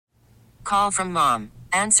Call from mom.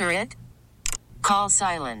 Answer it. Call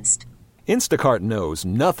silenced. Instacart knows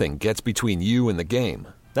nothing gets between you and the game.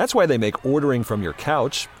 That's why they make ordering from your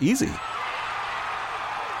couch easy.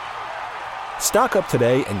 Stock up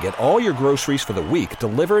today and get all your groceries for the week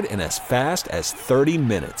delivered in as fast as 30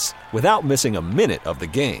 minutes without missing a minute of the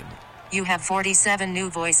game. You have 47 new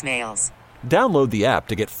voicemails. Download the app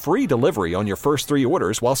to get free delivery on your first 3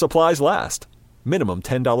 orders while supplies last. Minimum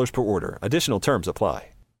 $10 per order. Additional terms apply.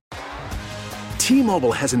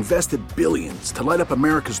 T-Mobile has invested billions to light up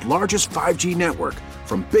America's largest 5G network,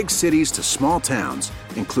 from big cities to small towns,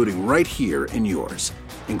 including right here in yours.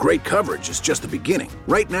 And great coverage is just the beginning.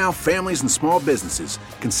 Right now, families and small businesses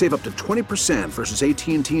can save up to 20% versus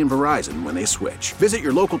AT&T and Verizon when they switch. Visit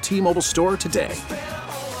your local T-Mobile store today.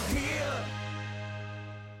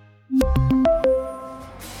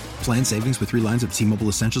 Plan savings with 3 lines of T-Mobile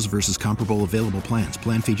Essentials versus comparable available plans.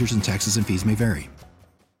 Plan features and taxes and fees may vary.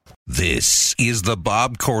 This is the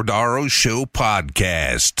Bob Cordaro Show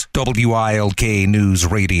podcast, WILK News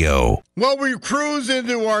Radio. Well, we cruise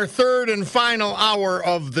into our third and final hour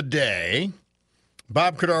of the day.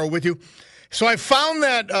 Bob Cordaro with you. So I found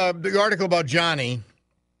that the article about Johnny.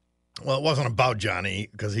 Well, it wasn't about Johnny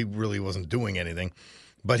because he really wasn't doing anything,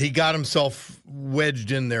 but he got himself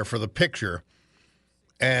wedged in there for the picture,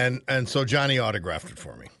 and so Johnny autographed it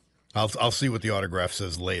for me. I'll see what the autograph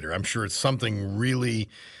says later. I'm sure it's something really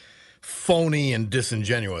phony and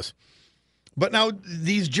disingenuous. But now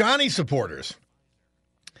these Johnny supporters,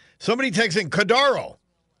 somebody texting, Cordaro,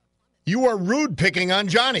 you are rude picking on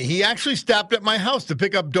Johnny. He actually stopped at my house to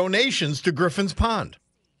pick up donations to Griffin's Pond.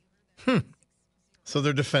 So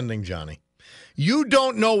they're defending Johnny. You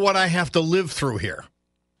don't know what I have to live through here.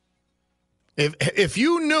 If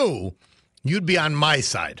you knew, you'd be on my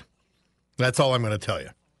side. That's all I'm going to tell you.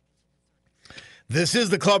 This is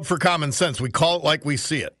the Club for Common Sense. We call it like we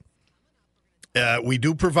see it. We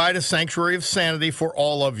do provide a sanctuary of sanity for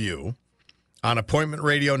all of you on Appointment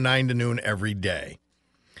Radio 9 to noon every day.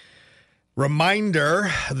 Reminder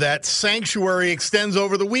that Sanctuary extends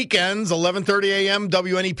over the weekends, 11:30 a.m.,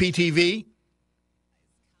 WNEP-TV,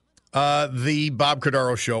 the Bob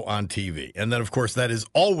Cordaro Show on TV. And then, of course, that is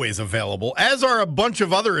always available, as are a bunch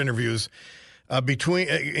of other interviews,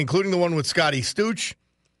 including the one with Scotty Stooch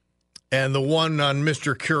and the one on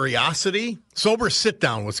Mr. Curiosity, Sober Sit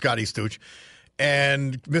Down with Scotty Stooch,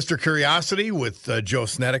 and Mr. Curiosity with Joe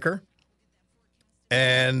Snedeker,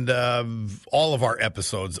 and all of our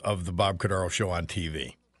episodes of the Bob Cordaro Show on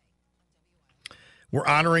TV. We're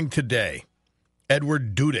honoring today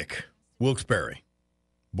Edward Dudick, Wilkes-Barre,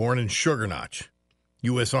 born in Sugar Notch,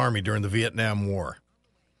 U.S. Army during the Vietnam War.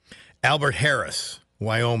 Albert Harris,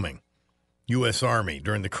 Wyoming, U.S. Army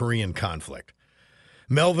during the Korean conflict.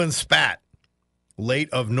 Melvin Spat, late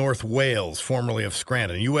of North Wales, formerly of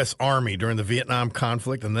Scranton, U.S. Army during the Vietnam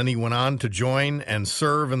conflict, and then he went on to join and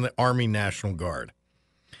serve in the Army National Guard.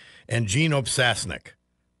 And Gene Opsasnik,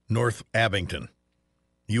 North Abington,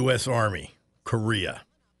 U.S. Army, Korea.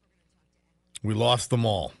 We lost them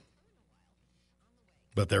all,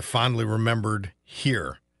 but they're fondly remembered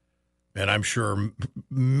here, and I'm sure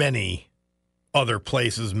many other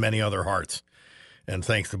places, many other hearts. And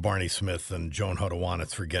thanks to Barney Smith and Joan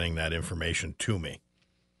Hodowanitz for getting that information to me.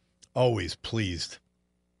 Always pleased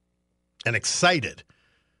and excited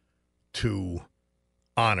to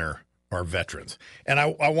honor our veterans. And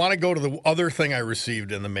I want to go to the other thing I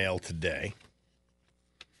received in the mail today,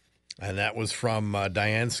 and that was from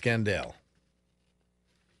Diane Scandell.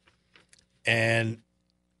 And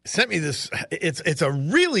sent me this. It's a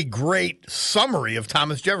really great summary of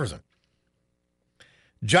Thomas Jefferson.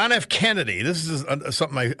 John F. Kennedy, this is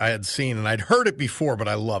something I had seen, and I'd heard it before, but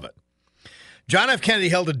I love it. John F. Kennedy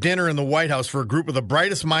held a dinner in the White House for a group of the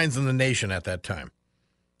brightest minds in the nation at that time.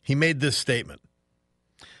 He made this statement.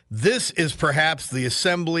 This is perhaps the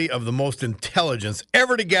assembly of the most intelligence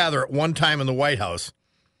ever to gather at one time in the White House,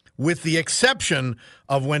 with the exception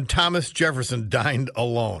of when Thomas Jefferson dined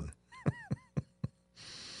alone.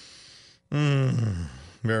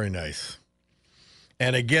 Very nice.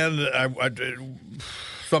 And again,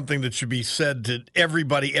 something that should be said to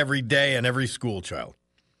everybody every day and every school child.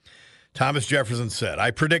 Thomas Jefferson said, I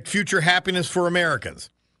predict future happiness for Americans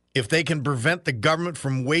if they can prevent the government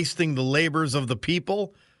from wasting the labors of the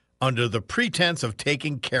people under the pretense of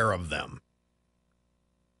taking care of them.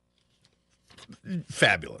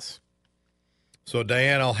 Fabulous. So,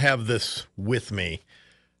 Diane, I'll have this with me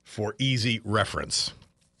for easy reference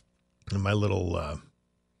in my little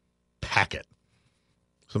packet.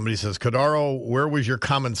 Somebody says, Cordaro, where was your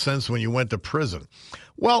common sense when you went to prison?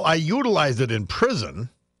 Well, I utilized it in prison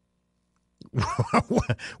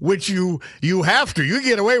which you have to. You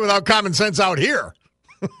get away without common sense out here.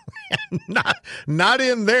 not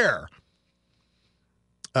in there.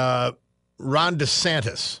 Ron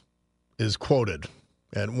DeSantis is quoted,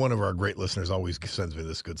 and one of our great listeners always sends me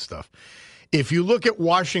this good stuff. If you look at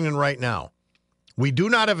Washington right now, we do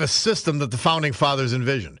not have a system that the Founding Fathers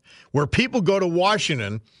envisioned, where people go to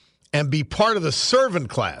Washington and be part of the servant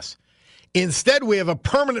class. Instead, we have a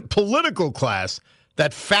permanent political class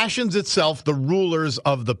that fashions itself the rulers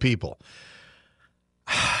of the people.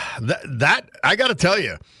 That I got to tell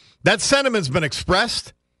you, that sentiment's been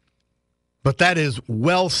expressed, but that is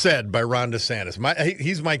well said by Ron DeSantis.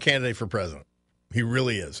 He's my candidate for president. He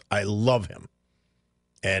really is. I love him.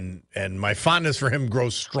 And my fondness for him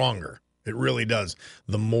grows stronger. It really does,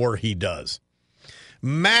 the more he does.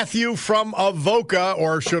 Matthew from Avoca,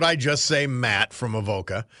 or should I just say Matt from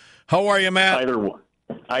Avoca? How are you, Matt?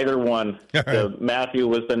 Either one. Matthew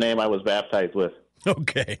was the name I was baptized with.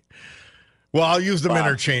 Okay. Well, I'll use them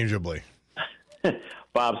interchangeably.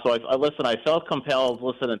 Bob, so I felt compelled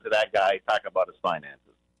listening to that guy talk about his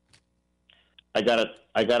finances. I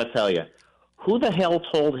gotta tell you, who the hell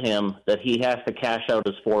told him that he has to cash out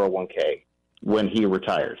his 401k when he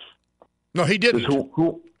retires? No, he didn't.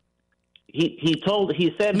 He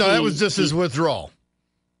said no, that was just his withdrawal.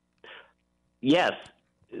 Yes.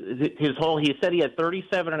 He said he had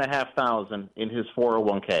 $37,500 in his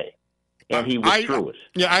 401k, and he withdrew it.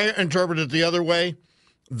 Yeah, I interpreted it the other way,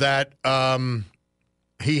 that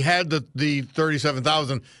he had the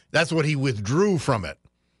 $37,000. That's what he withdrew from it,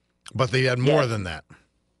 but they had more than that.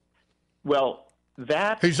 Well,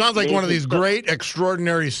 he sounds like one of these great,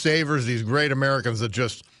 extraordinary savers, these great Americans that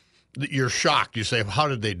just you're shocked. You say, "How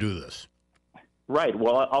did they do this?" Right.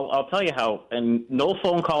 Well, I'll tell you how, and no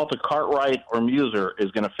phone call to Cartwright or Muser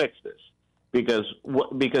is going to fix this, because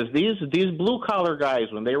these blue collar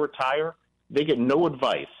guys, when they retire, they get no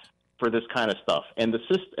advice for this kind of stuff, and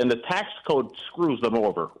the tax code screws them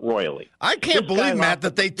over royally. I can't believe, Matt,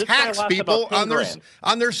 that they tax people on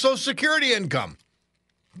their Social Security income.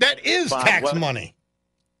 That is tax money.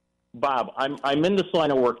 Bob, I'm in this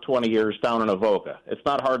line of work 20 years down in Avoca. It's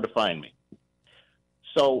not hard to find me.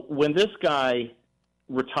 So when this guy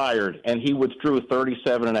retired and he withdrew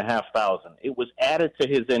 $37,500, it was added to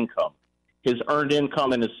his income, his earned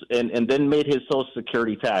income, and then made his Social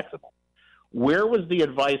Security taxable. Where was the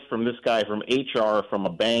advice from this guy, from HR, from a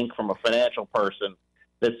bank, from a financial person,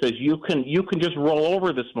 that says you can just roll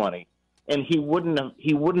over this money, and he wouldn't have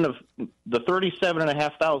the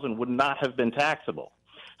 $37,500 would not have been taxable.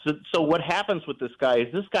 So what happens with this guy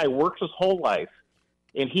is this guy works his whole life,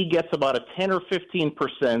 and he gets about a 10 or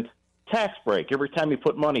 15% tax break every time he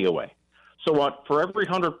put money away. So for every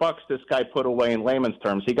 $100 this guy put away, in layman's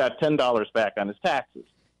terms, he got $10 back on his taxes.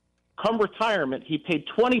 Come retirement, he paid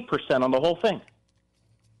 20% on the whole thing.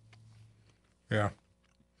 Yeah.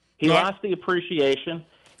 He lost the appreciation,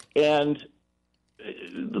 and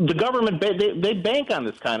the government, they bank on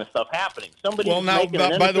this kind of stuff happening. Somebody's making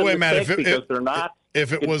an by the way, Matt,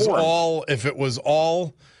 if it was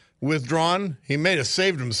all withdrawn, he may have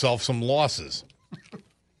saved himself some losses.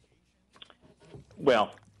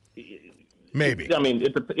 Well, maybe. I mean,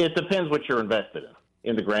 it depends what you're invested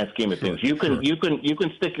in the grand scheme of things. You can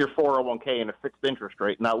stick your 401k in a fixed interest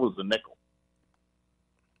rate and not lose a nickel.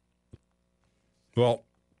 Well,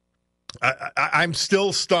 I'm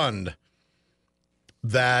still stunned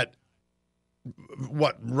that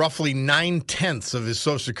roughly 9/10 of his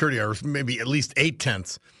Social Security, or maybe at least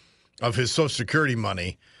 8/10 of his Social Security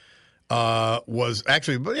money was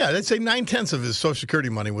actually, but yeah, they'd say 9/10 of his Social Security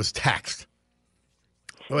money was taxed.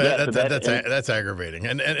 Well, that's aggravating,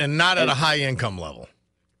 and not at a high income level.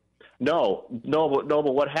 No.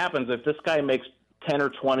 But what happens if this guy makes 10 or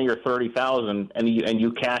 20 or 30,000, and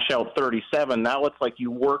you cash out 37? Now it's like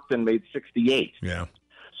you worked and made 68. Yeah.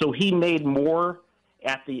 So he made more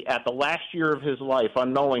at the last year of his life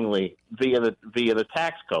unknowingly via the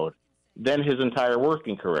tax code than his entire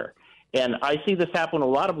working career. And I see this happen to a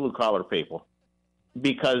lot of blue collar people,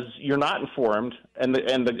 because you're not informed, and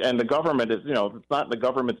the government is, it's not in the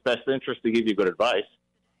government's best interest to give you good advice.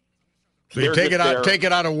 So you take it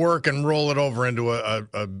out of work and roll it over into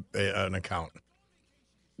an account.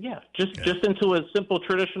 Yeah, just into a simple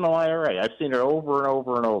traditional IRA. I've seen it over and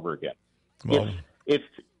over and over again. Well,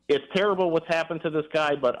 it's terrible what's happened to this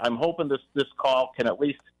guy, but I'm hoping this call can at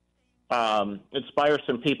least inspire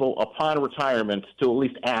some people upon retirement to at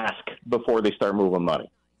least ask before they start moving money.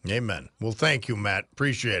 Amen. Well, thank you, Matt.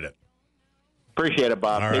 Appreciate it. Appreciate it,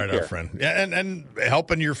 Bob. All right, our friend. Yeah, and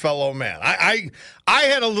helping your fellow man. I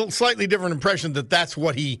had a slightly different impression that that's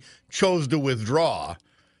what he chose to withdraw,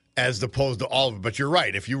 as opposed to all of it. But you're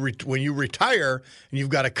right. If when you retire and you've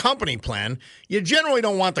got a company plan, you generally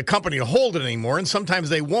don't want the company to hold it anymore, and sometimes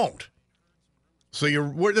they won't. So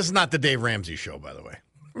this is not the Dave Ramsey show, by the way.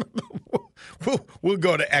 We'll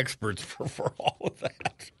go to experts for all of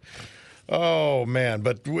that. Oh man,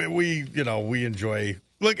 but we enjoy.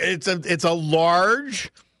 Look, it's a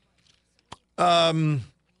large, dysfunctional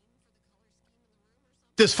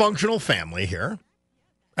family here.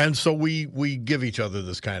 And so we give each other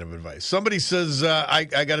this kind of advice. Somebody says, I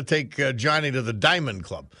got to take Johnny to the Diamond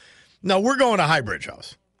Club. No, we're going to Highbridge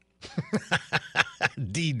House.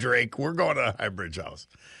 D. Drake, we're going to Highbridge House.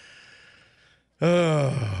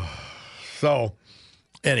 So,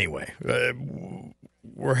 anyway,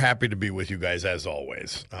 we're happy to be with you guys, as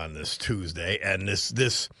always, on this Tuesday. And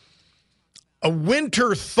a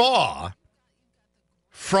winter thaw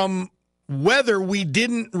from weather we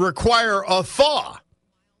didn't require a thaw.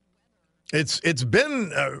 It's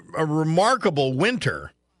been a remarkable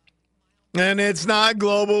winter, and it's not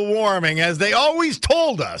global warming, as they always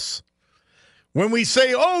told us. When we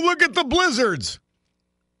say, oh, look at the blizzards,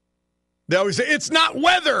 they always say, it's not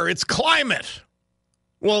weather, it's climate.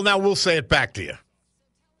 Well, now we'll say it back to you,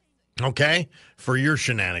 okay, for your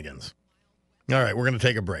shenanigans. All right, we're going to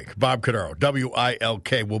take a break. Bob Cordaro,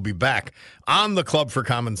 WILK, will be back on the Club for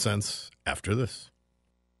Common Sense after this.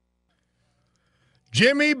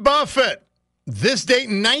 Jimmy Buffett, this date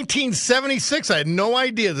in 1976. I had no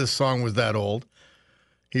idea this song was that old.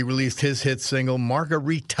 He released his hit single,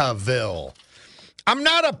 Margaritaville. I'm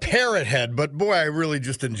not a parrot head, but boy, I really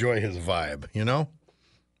just enjoy his vibe, you know?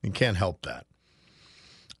 You can't help that.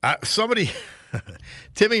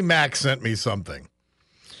 Timmy Mack sent me something.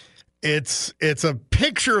 It's a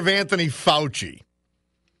picture of Anthony Fauci,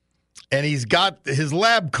 and he's got his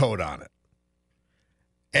lab coat on it.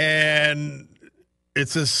 And it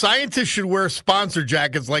says, scientists should wear sponsor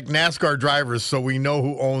jackets like NASCAR drivers so we know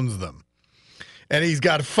who owns them. And he's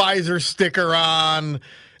got a Pfizer sticker on,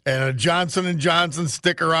 and a Johnson & Johnson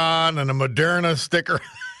sticker on, and a Moderna sticker.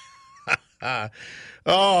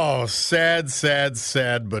 Oh, sad, sad,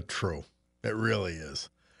 sad, but true. It really is.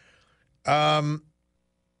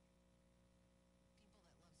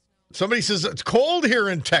 Somebody says, it's cold here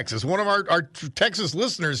in Texas. One of our Texas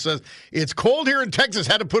listeners says, it's cold here in Texas.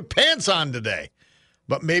 Had to put pants on today,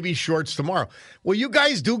 but maybe shorts tomorrow. Well, you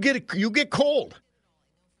guys you get cold.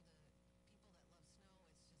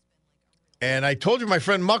 And I told you my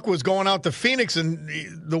friend Muck was going out to Phoenix, and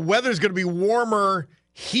the weather's going to be warmer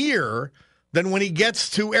here than when he gets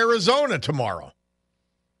to Arizona tomorrow.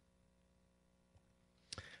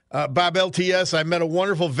 Bob LTS, I met a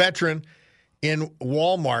wonderful veteran in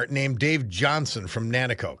Walmart named Dave Johnson from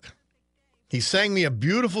Nanticoke. He sang me a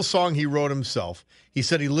beautiful song he wrote himself. He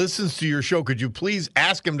said he listens to your show. Could you please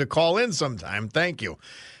ask him to call in sometime? Thank you.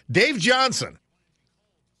 Dave Johnson.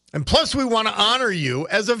 And plus, we want to honor you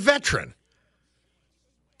as a veteran.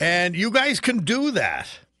 And you guys can do that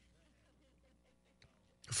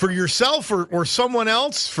for yourself or someone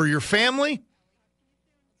else, for your family.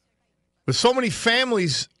 But so many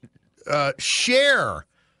families share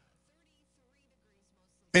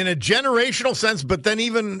in a generational sense, but then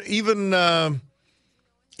even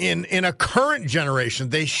in a current generation,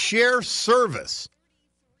 they share service.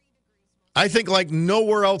 I think like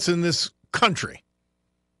nowhere else in this country.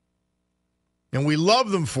 And we love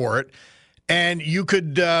them for it. And you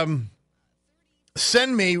could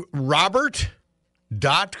send me Robert.Cordaro,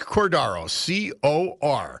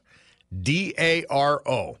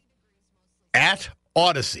 Cordaro, at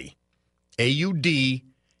Odyssey,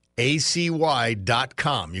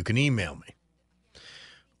 AUDACY.com. You can email me.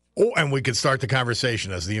 Oh, and we could start the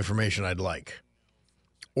conversation as the information I'd like.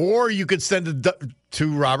 Or you could send it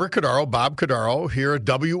to Robert Cordaro, Bob Cordaro, here at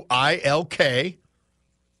WILK,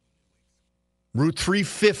 Route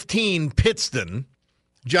 315, Pittston.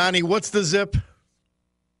 Johnny, what's the zip?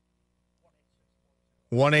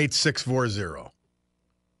 18640.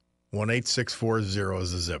 18640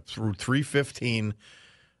 is the zip. Route 315,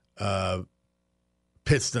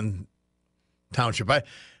 Pittston Township.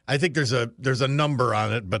 I think there's a number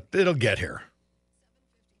on it, but it'll get here.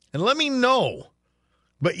 And let me know.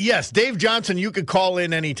 But yes, Dave Johnson, you could call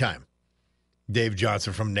in anytime. Dave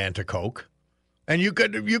Johnson from Nanticoke. And you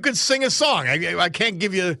could sing a song. I can't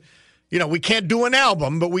give you, we can't do an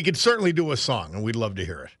album, but we could certainly do a song, and we'd love to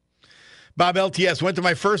hear it. Bob LTS, went to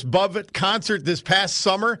my first Buffett concert this past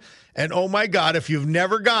summer, and oh my God, if you've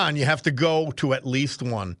never gone, you have to go to at least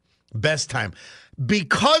one. Best time.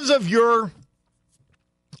 Because of your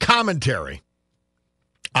commentary,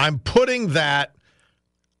 I'm putting that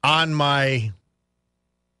on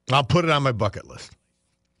I'll put it on my bucket list.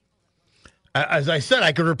 As I said,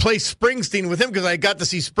 I could replace Springsteen with him because I got to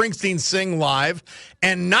see Springsteen sing live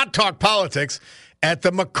and not talk politics at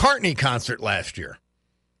the McCartney concert last year.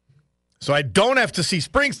 So I don't have to see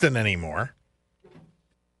Springsteen anymore.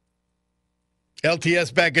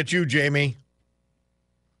 LTS back at you, Jamie.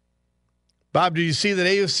 Bob, did you see that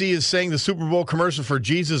AOC is saying the Super Bowl commercial for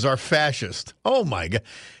Jesus are fascist? Oh, my God.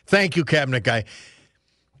 Thank you, Cabinet Guy.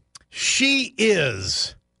 She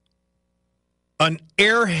is an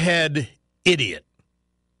airhead idiot.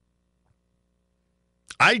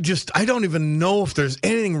 I don't even know if there's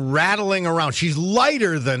anything rattling around. She's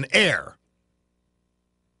lighter than air.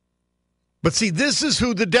 But see, this is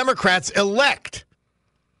who the Democrats elect.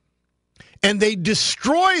 And they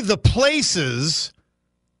destroy the places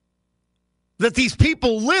that these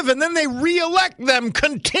people live, and then they reelect them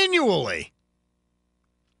continually.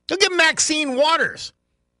 Look at Maxine Waters.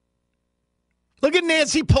 Look at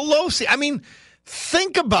Nancy Pelosi. I mean,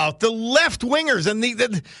 think about the left-wingers, and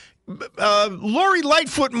Lori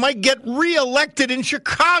Lightfoot might get reelected in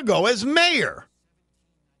Chicago as mayor.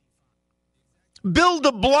 Bill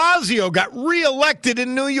de Blasio got reelected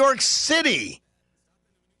in New York City.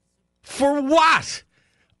 For what?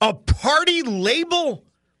 A party label?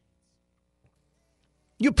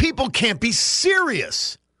 You people can't be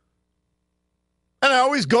serious. And I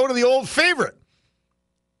always go to the old favorite.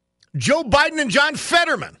 Joe Biden and John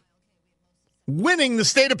Fetterman winning the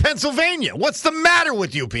state of Pennsylvania. What's the matter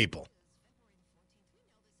with you people?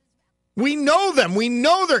 We know them. We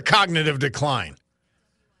know their cognitive decline.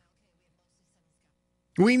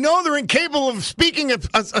 We know they're incapable of speaking a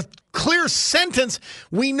clear sentence.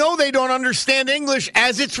 We know they don't understand English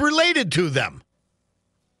as it's related to them.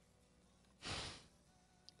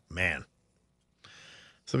 Man.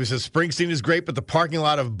 Somebody says Springsteen is great, but the parking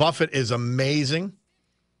lot of Buffett is amazing.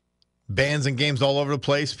 Bands and games all over the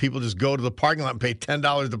place. People just go to the parking lot and pay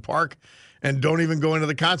 $10 to park and don't even go into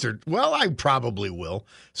the concert. Well, I probably will.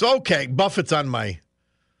 So, okay, Buffett's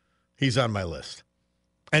he's on my list.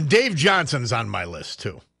 And Dave Johnson's on my list,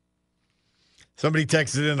 too. Somebody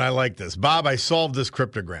texted in, I like this. Bob, I solved this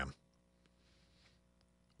cryptogram.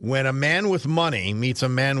 When a man with money meets a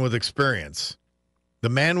man with experience, the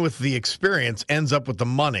man with the experience ends up with the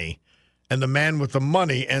money, and the man with the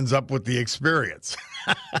money ends up with the experience.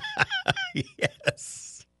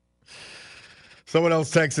 Yes. Someone else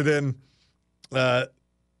texted in,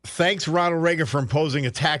 thanks, Ronald Reagan, for imposing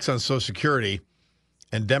a tax on Social Security,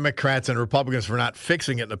 and Democrats and Republicans for not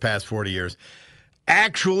fixing it in the past 40 years.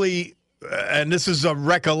 Actually, and this is a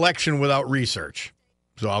recollection without research,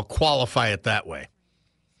 so I'll qualify it that way.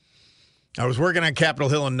 I was working on Capitol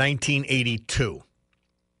Hill in 1982.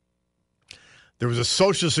 There was a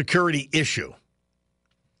Social Security issue.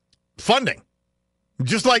 Funding.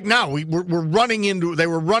 Just like now, they were running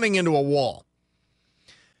into a wall.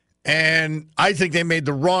 And I think they made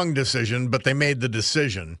the wrong decision, but they made the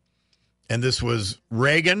decision. And this was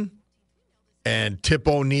Reagan and Tip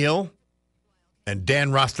O'Neill and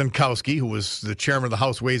Dan Rostenkowski, who was the chairman of the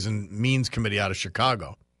House Ways and Means Committee out of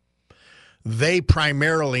Chicago. They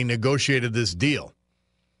primarily negotiated this deal.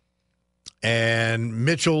 And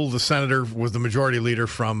Mitchell, the senator, was the majority leader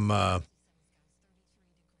from, well,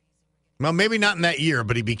 maybe not in that year,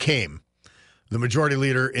 but he became the majority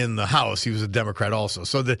leader in the House. He was a Democrat also.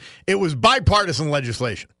 So it was bipartisan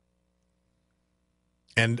legislation.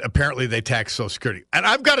 And apparently they taxed Social Security. And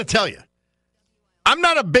I've got to tell you, I'm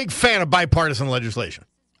not a big fan of bipartisan legislation.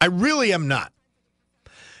 I really am not.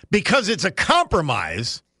 Because it's a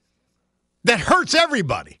compromise that hurts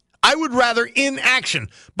everybody. I would rather inaction.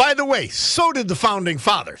 By the way, so did the Founding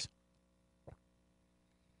Fathers.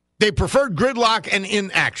 They preferred gridlock and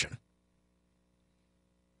inaction.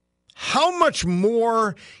 How much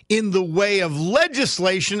more in the way of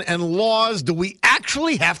legislation and laws do we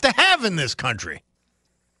actually have to have in this country?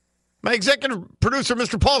 My executive producer,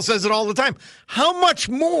 Mr. Paul, says it all the time. How much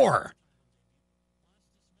more?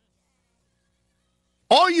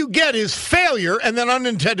 All you get is failure and then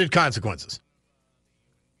unintended consequences.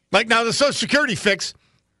 Like now the Social Security fix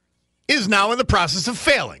is now in the process of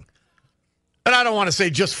failing. And I don't want to say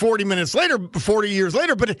just 40 years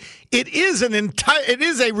later, but it is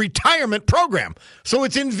a retirement program. So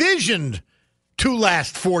it's envisioned to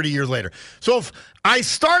last 40 years later. So if I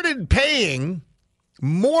started paying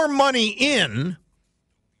more money in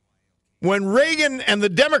when Reagan and the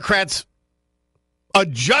Democrats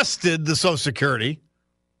adjusted the Social Security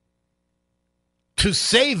to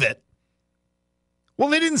save it, well,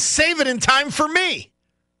 they didn't save it in time for me.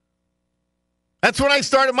 That's when I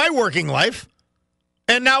started my working life,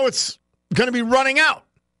 and now it's going to be running out.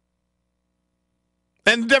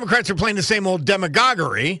 And the Democrats are playing the same old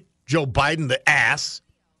demagoguery. Joe Biden, the ass.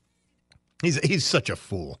 He's such a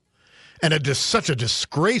fool. And such a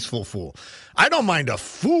disgraceful fool. I don't mind a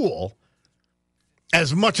fool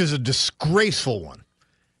as much as a disgraceful one.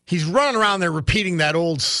 He's running around there repeating that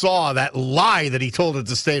old saw, that lie that he told at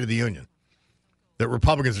the State of the Union, that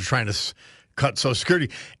Republicans are trying to cut Social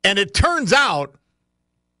Security. And it turns out,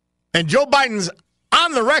 and Joe Biden's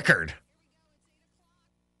on the record,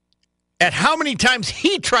 at how many times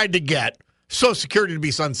he tried to get Social Security to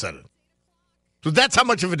be sunsetted. So that's how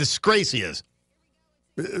much of a disgrace he is.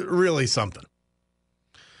 Really something.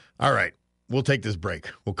 All right, we'll take this break.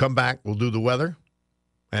 We'll come back, we'll do the weather,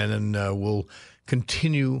 and then we'll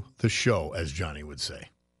continue the show, as Johnny would say.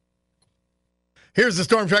 Here's the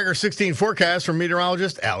Storm Tracker 16 forecast from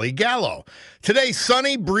meteorologist Allie Gallo. Today,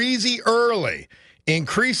 sunny, breezy early.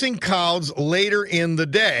 Increasing clouds later in the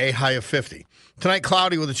day, high of 50. Tonight,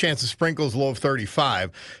 cloudy with a chance of sprinkles, low of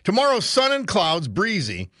 35. Tomorrow, sun and clouds,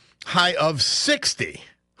 breezy, high of 60.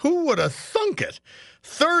 Who would have thunk it?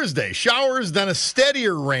 Thursday, showers, then a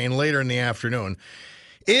steadier rain later in the afternoon.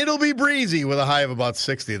 It'll be breezy with a high of about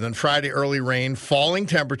 60. Then Friday, early rain, falling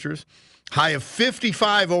temperatures, high of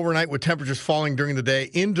 55 overnight with temperatures falling during the day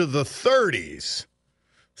into the 30s.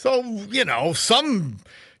 So, some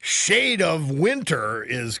shade of winter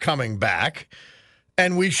is coming back,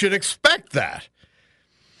 and we should expect that.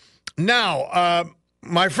 Now,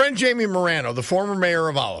 my friend Jamie Morano, the former mayor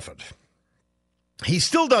of Oliphant, he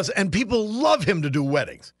still does, and people love him to do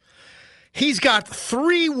weddings. He's got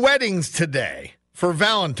 3 weddings today for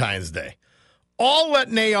Valentine's Day, all at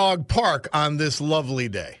Naog Park on this lovely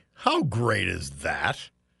day. How great is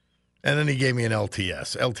that? And then he gave me an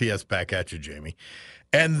LTS. LTS back at you, Jamie.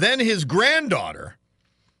 And then his granddaughter,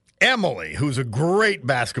 Emily, who's a great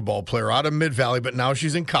basketball player out of Mid-Valley, but now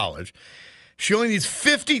she's in college. She only needs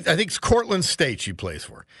 50, I think it's Cortland State she plays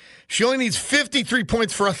for. She only needs 53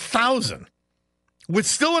 points for 1,000 with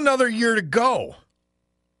still another year to go.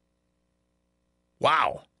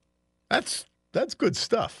 Wow. That's good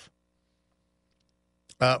stuff.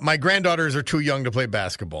 My granddaughters are too young to play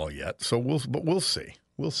basketball yet, so we'll see.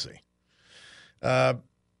 We'll see. Hi,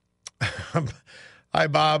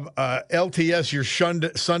 Bob. LTS, your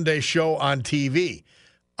Sunday show on TV.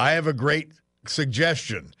 I have a great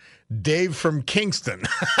suggestion. Dave from Kingston.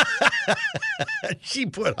 She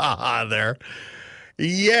put ha-ha there.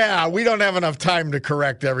 Yeah, we don't have enough time to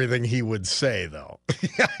correct everything he would say, though.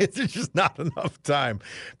 There's just not enough time.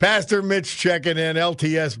 Pastor Mitch checking in.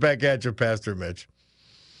 LTS back at you, Pastor Mitch.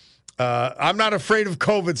 I'm not afraid of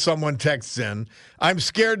COVID, someone texts in. I'm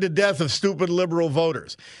scared to death of stupid liberal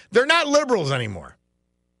voters. They're not liberals anymore.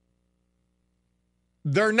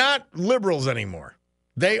 They're not liberals anymore.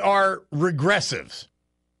 They are regressives.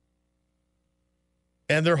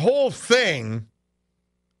 And their whole thing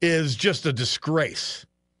is just a disgrace.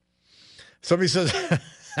 Somebody says,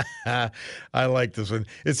 I like this one.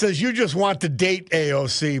 It says, you just want to date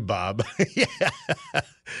AOC, Bob.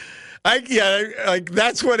 Like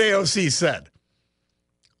that's what AOC said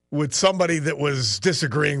with somebody that was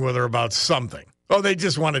disagreeing with her about something. Oh, they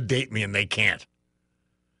just want to date me and they can't.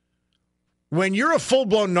 When you're a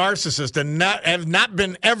full-blown narcissist and have not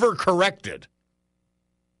been ever corrected,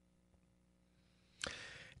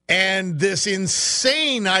 and this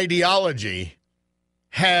insane ideology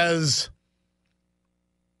has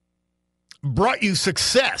brought you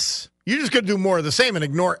success, you're just going to do more of the same and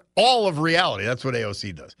ignore all of reality. That's what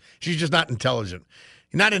AOC does. She's just not intelligent.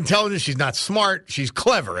 Not intelligent, she's not smart, she's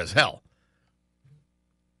clever as hell.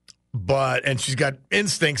 And she's got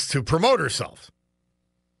instincts to promote herself.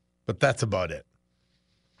 But that's about it.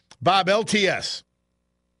 Bob, LTS.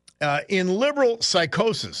 In liberal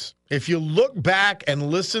psychosis, if you look back and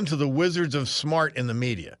listen to the wizards of smart in the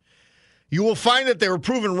media, you will find that they were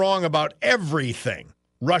proven wrong about everything.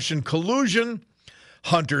 Russian collusion,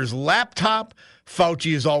 Hunter's laptop,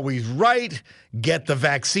 Fauci is always right, get the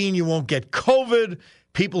vaccine, you won't get COVID,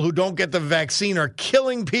 people who don't get the vaccine are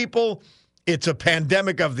killing people, it's a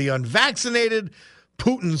pandemic of the unvaccinated,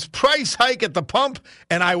 Putin's price hike at the pump,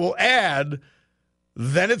 and I will add,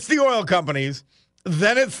 then it's the oil companies,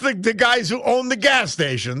 then it's the guys who own the gas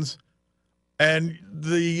stations, and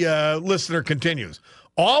the listener continues.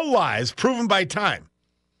 All lies proven by time,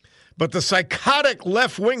 but the psychotic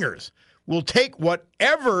left-wingers will take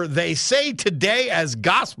whatever they say today as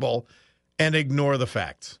gospel and ignore the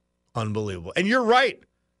facts. Unbelievable. And you're right.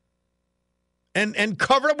 And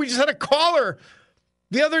cover up. We just had a caller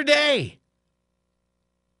the other day.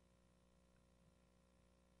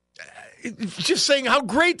 Just saying how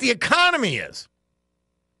great the economy is.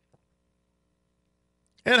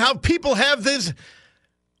 And how people have this.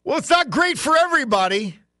 Well, it's not great for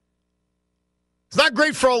everybody. It's not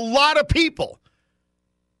great for a lot of people.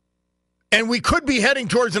 And we could be heading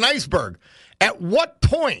towards an iceberg. At what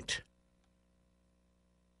point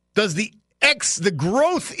does the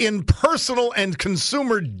growth in personal and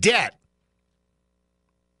consumer debt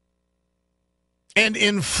and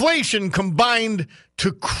inflation combined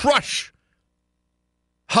to crush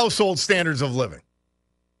household standards of living?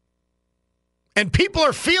 And people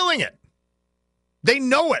are feeling it. They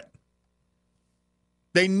know it.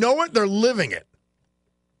 They know it. They're living it.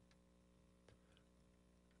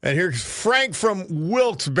 And here's Frank from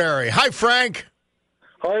Wilkes-Barre. Hi, Frank.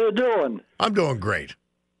 How you doing? I'm doing great.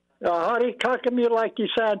 How come you like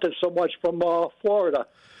DeSantis so much from Florida?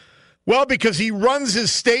 Well, because he runs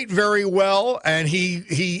his state very well, and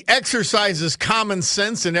he exercises common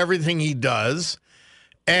sense in everything he does,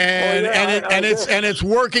 and it's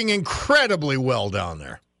working incredibly well down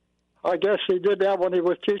there. I guess he did that when he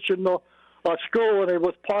was teaching school and he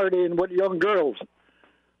was partying with young girls.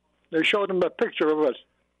 They showed him a picture of us.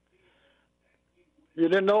 You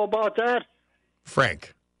didn't know about that?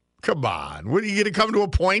 Frank, come on. What, are you going to come to a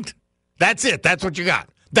point? That's it. That's what you got.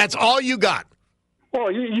 That's all you got. Oh,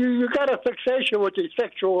 you got a fixation with these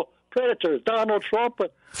sexual predators, Donald Trump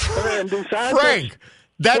and DeSantis. Frank,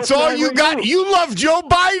 that's all you got. You love Joe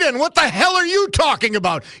Biden. What the hell are you talking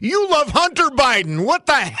about? You love Hunter Biden. What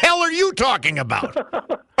the hell are you talking about?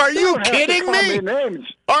 Are you kidding me?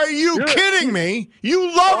 Are you kidding me?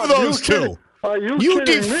 You love those two. You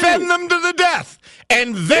defend them to the death,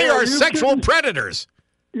 and they are sexual predators.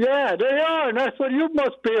 Yeah, they are, and that's what you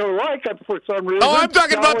must be like for some reason. Oh, I'm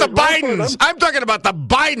talking about the Bidens. I'm talking about the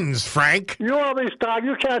Bidens, Frank. You always talk.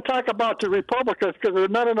 You can't talk about the Republicans because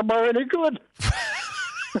none of them are any good.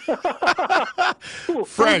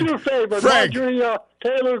 Frank, who's your favorite? Frank, Marjorie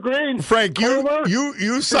Taylor Greene. Frank,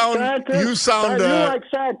 you sound DeSantis? you sound You like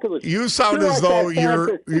Santos. you sound You as like though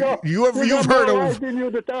that you've heard of you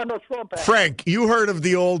that Donald Trump has. Frank. You heard of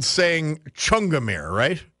the old saying Chungamere,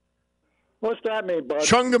 right? What's that mean, bud?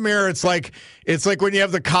 Chungamere, it's like when you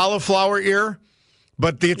have the cauliflower ear,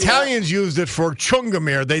 but the Italians used it for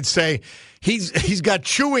chungamere. They'd say he's got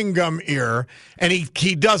chewing gum ear and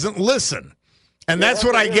he doesn't listen. And that's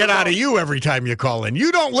what I get out of you every time you call in.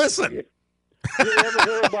 You don't listen. You ever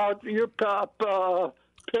hear about your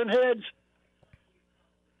pinheads?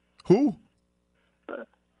 Who?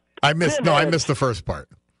 I missed the first part.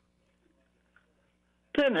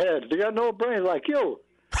 Pinheads. They got no brains like you.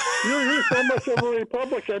 You're so much of a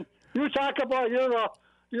Republican. You talk about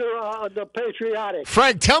the patriotic.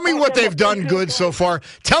 Frank, tell me what they've done good so far.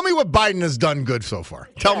 Tell me what Biden has done good so far.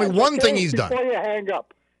 Tell me one thing he's done. Before you hang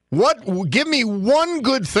up. Give me one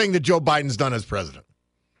good thing that Joe Biden's done as president.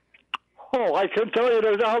 Oh, I can tell you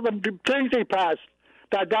there's all the things he passed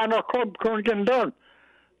that Donald Trump couldn't get done.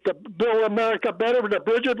 The Build America Better, the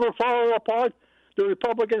bridges were falling apart. The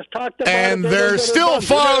Republicans talked about it. And they're still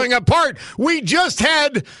falling apart. We've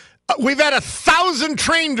had 1,000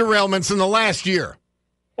 train derailments in the last year.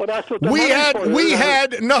 Well, that's what we had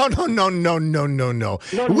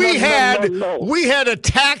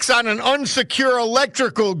attacks on an unsecure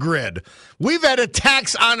electrical grid. We've had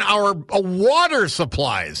attacks on our water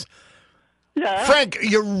supplies. Yeah. Frank,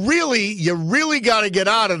 you really got to get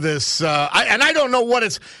out of this. And I don't know what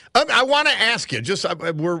it's. I want to ask you.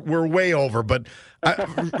 We're way over, but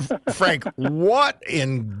Frank, what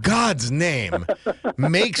in God's name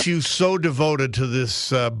makes you so devoted to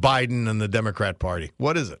this Biden and the Democrat Party?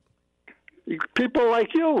 What is it? People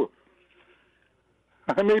like you.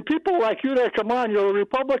 I mean, people like you that come on, you're a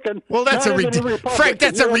Republican. Well, that's Frank.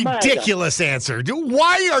 That's a ridiculous answer.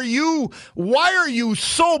 Why are you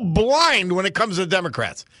so blind when it comes to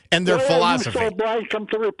Democrats and their philosophy? Are you so blind? Come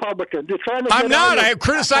to Republicans. You're trying to. I'm not. I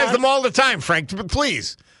criticize them all the time, Frank. But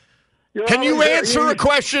please, can you answer a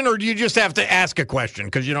question, or do you just have to ask a question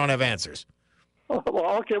because you don't have answers?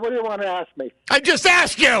 Well, okay. What do you want to ask me? I just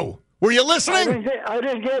asked you. Were you listening? I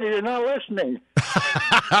didn't get it. You're not listening.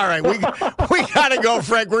 All right, we got to go,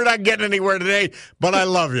 Frank. We're not getting anywhere today, but I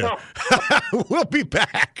love you. We'll be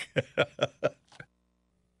back.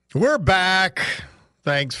 We're back.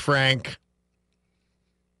 Thanks, Frank.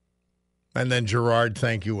 And then Gerard,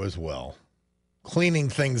 thank you as well. Cleaning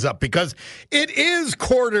things up because it is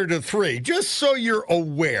 2:45, just so you're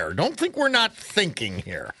aware. Don't think we're not thinking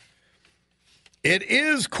here. It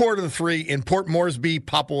is 2:45 in Port Moresby,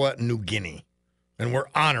 Papua New Guinea, and we're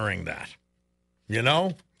honoring that. You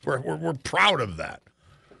know, we're proud of that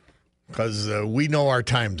because we know our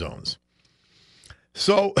time zones.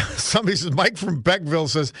 So somebody says, Mike from Beckville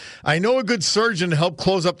says, I know a good surgeon to help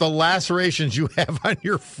close up the lacerations you have on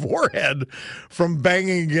your forehead from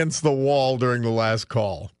banging against the wall during the last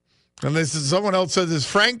call. And this is someone else says, is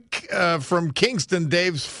Frank from Kingston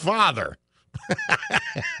Dave's father?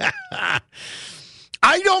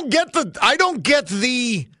 I don't get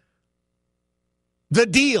the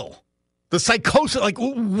deal. The psychosis. Like,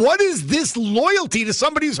 what is this loyalty to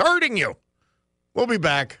somebody who's hurting you? We'll be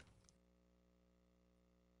back.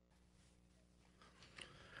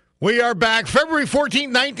 We are back. February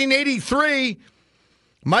 14th, 1983.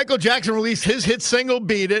 Michael Jackson released his hit single,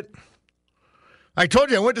 Beat It. I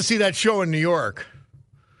told you I went to see that show in New York.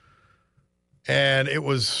 And it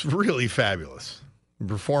was really fabulous.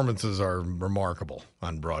 Performances are remarkable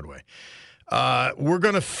on Broadway. We're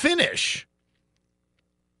going to finish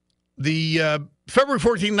the February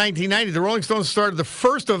 14, 1990. The Rolling Stones started the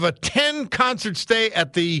first of a 10-concert stay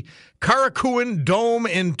at the Karakuen Dome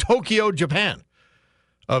in Tokyo, Japan.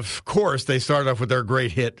 Of course, they started off with their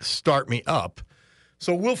great hit, Start Me Up.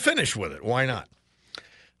 So we'll finish with it. Why not?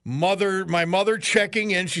 My mother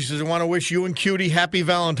checking in. She says, I want to wish you and Cutie happy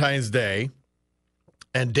Valentine's Day.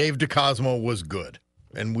 And Dave DeCosmo was good.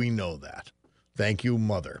 And we know that. Thank you,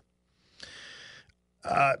 Mother.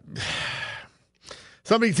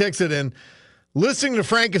 Somebody texted in, listening to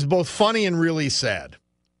Frank is both funny and really sad.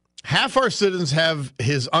 Half our citizens have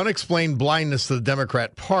his unexplained blindness to the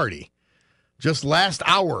Democrat Party. Just last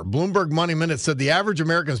hour, Bloomberg Money Minute said the average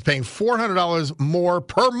American is paying $400 more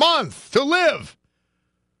per month to live.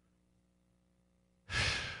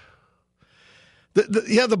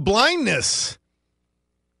 The blindness,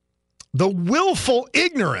 the willful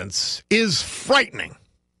ignorance is frightening.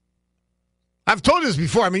 I've told you this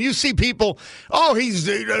before. I mean, you see people, he's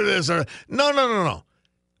no.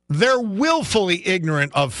 They're willfully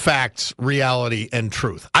ignorant of facts, reality, and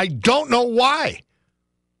truth. I don't know why.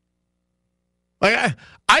 Like,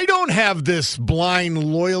 I don't have this blind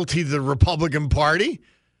loyalty to the Republican Party.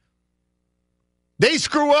 They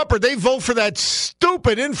screw up or they vote for that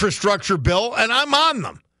stupid infrastructure bill, and I'm on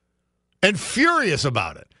them and furious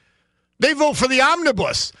about it. They vote for the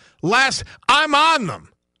omnibus. I'm on them.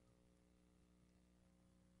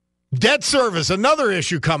 Debt service, another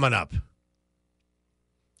issue coming up.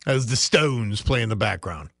 As the Stones play in the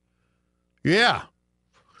background. Yeah.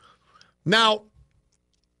 Now,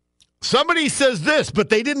 somebody says this, but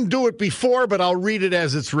they didn't do it before, but I'll read it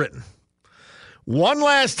as it's written. One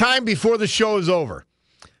last time before the show is over.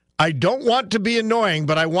 I don't want to be annoying,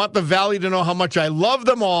 but I want the Valley to know how much I love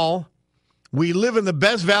them all. We live in the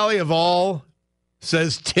best valley of all,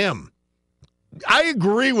 says Tim. I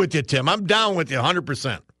agree with you, Tim. I'm down with you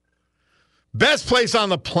 100%. Best place on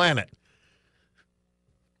the planet.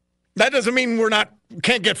 That doesn't mean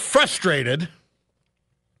can't get frustrated.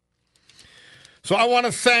 So I want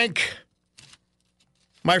to thank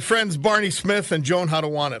my friends Barney Smith and Joan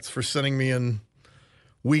Hodawanitz for sending me in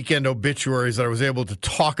weekend obituaries that I was able to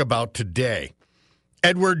talk about today.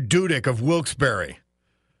 Edward Dudek of Wilkes-Barre,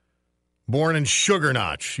 born in Sugar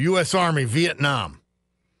Notch, U.S. Army, Vietnam.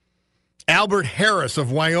 Albert Harris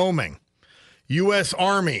of Wyoming, U.S.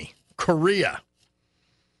 Army, Korea.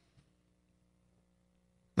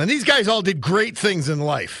 And these guys all did great things in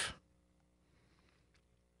life.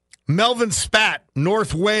 Melvin Spat,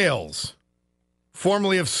 North Wales,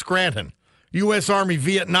 formerly of Scranton, U.S. Army,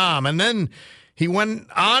 Vietnam. And then he went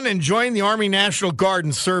on and joined the Army National Guard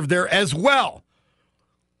and served there as well.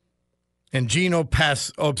 And Gene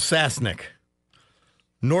Obsasnik,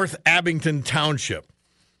 North Abington Township,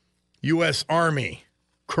 U.S. Army,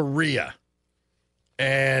 Korea.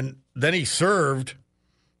 And then he served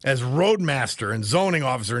as roadmaster and zoning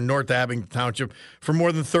officer in North Abington Township for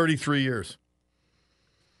more than 33 years.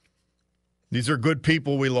 These are good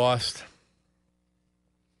people we lost.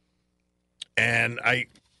 And I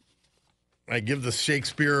give the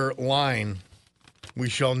Shakespeare line, we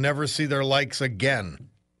shall never see their likes again.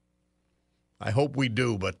 I hope we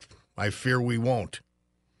do, but I fear we won't.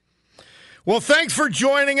 Well, thanks for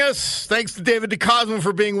joining us. Thanks to David DeCosmo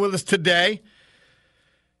for being with us today.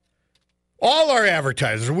 All our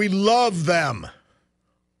advertisers, we love them.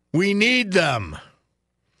 We need them.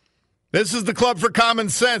 This is the Club for Common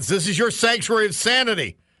Sense. This is your sanctuary of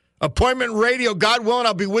sanity. Appointment Radio. God willing,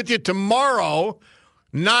 I'll be with you tomorrow,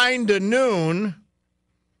 9 to noon.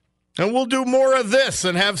 And we'll do more of this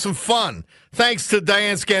and have some fun. Thanks to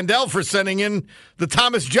Diane Scandell for sending in the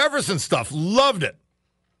Thomas Jefferson stuff. Loved it.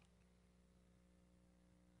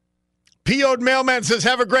 PO'd Mailman says,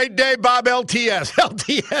 have a great day, Bob LTS.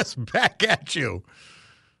 LTS, back at you.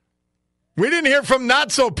 We didn't hear from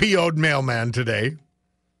not so PO'd Mailman today.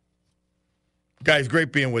 Guys,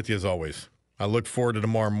 great being with you as always. I look forward to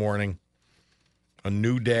tomorrow morning, a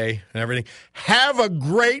new day and everything. Have a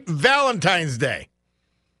great Valentine's Day.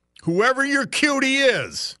 Whoever your cutie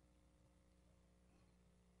is,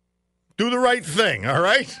 do the right thing, all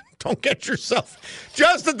right? Don't get yourself,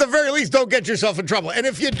 just at the very least, don't get yourself in trouble. And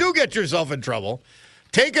if you do get yourself in trouble,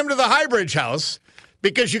 take him to the Highbridge house,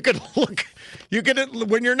 because you could look,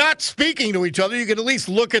 when you're not speaking to each other, you could at least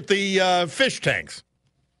look at the fish tanks.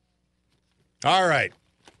 All right.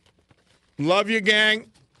 Love you,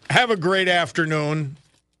 gang. Have a great afternoon.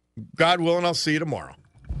 God willing, I'll see you tomorrow.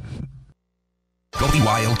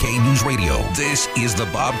 WILK News Radio. This is the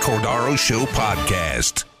Bob Cordaro Show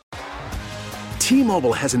podcast.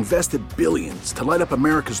 T-Mobile has invested billions to light up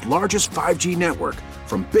America's largest 5G network,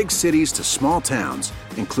 from big cities to small towns,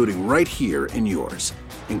 including right here in yours.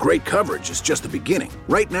 And great coverage is just the beginning.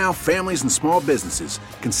 Right now, families and small businesses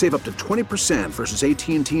can save up to 20% versus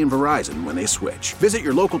AT&T and Verizon when they switch. Visit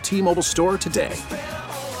your local T-Mobile store today.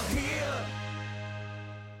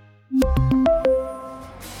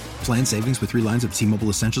 Plan savings with 3 lines of T-Mobile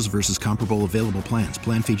Essentials versus comparable available plans.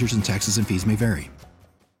 Plan features and taxes and fees may vary.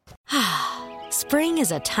 Spring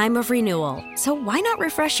is a time of renewal, so why not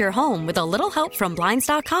refresh your home with a little help from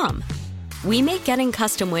Blinds.com? We make getting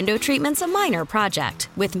custom window treatments a minor project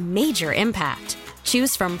with major impact.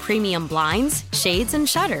 Choose from premium blinds, shades, and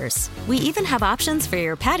shutters. We even have options for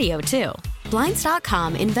your patio, too.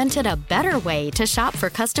 Blinds.com invented a better way to shop for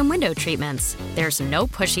custom window treatments. There's no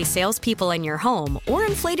pushy salespeople in your home or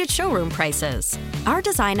inflated showroom prices. Our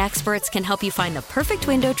design experts can help you find the perfect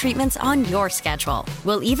window treatments on your schedule.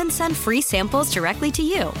 We'll even send free samples directly to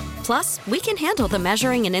you. Plus, we can handle the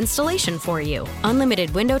measuring and installation for you.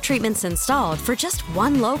 Unlimited window treatments installed for just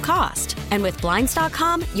one low cost. And with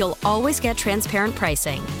Blinds.com, you'll always get transparent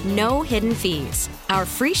pricing. No hidden fees. Our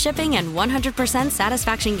free shipping and 100%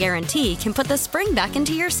 satisfaction guarantee can put the spring back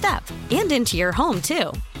into your step and into your home,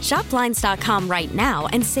 too. Shop Blinds.com right now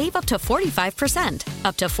and save up to 45%.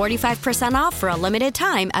 Up to 45% off for a limited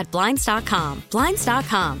time at Blinds.com.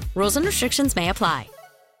 Blinds.com. Rules and restrictions may apply.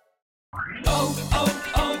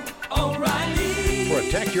 O'Reilly.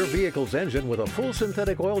 Protect your vehicle's engine with a full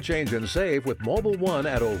synthetic oil change and save with Mobile One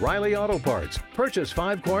at O'Reilly Auto Parts. Purchase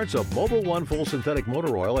 5 quarts of Mobile One full synthetic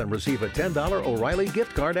motor oil and receive a $10 O'Reilly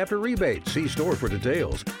gift card after rebate. See store for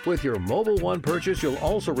details. With your Mobile One purchase, you'll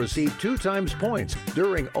also receive 2 times points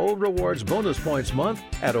during O Rewards Bonus Points Month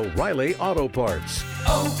at O'Reilly Auto Parts.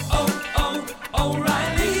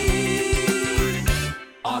 O'Reilly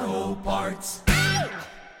Auto Parts.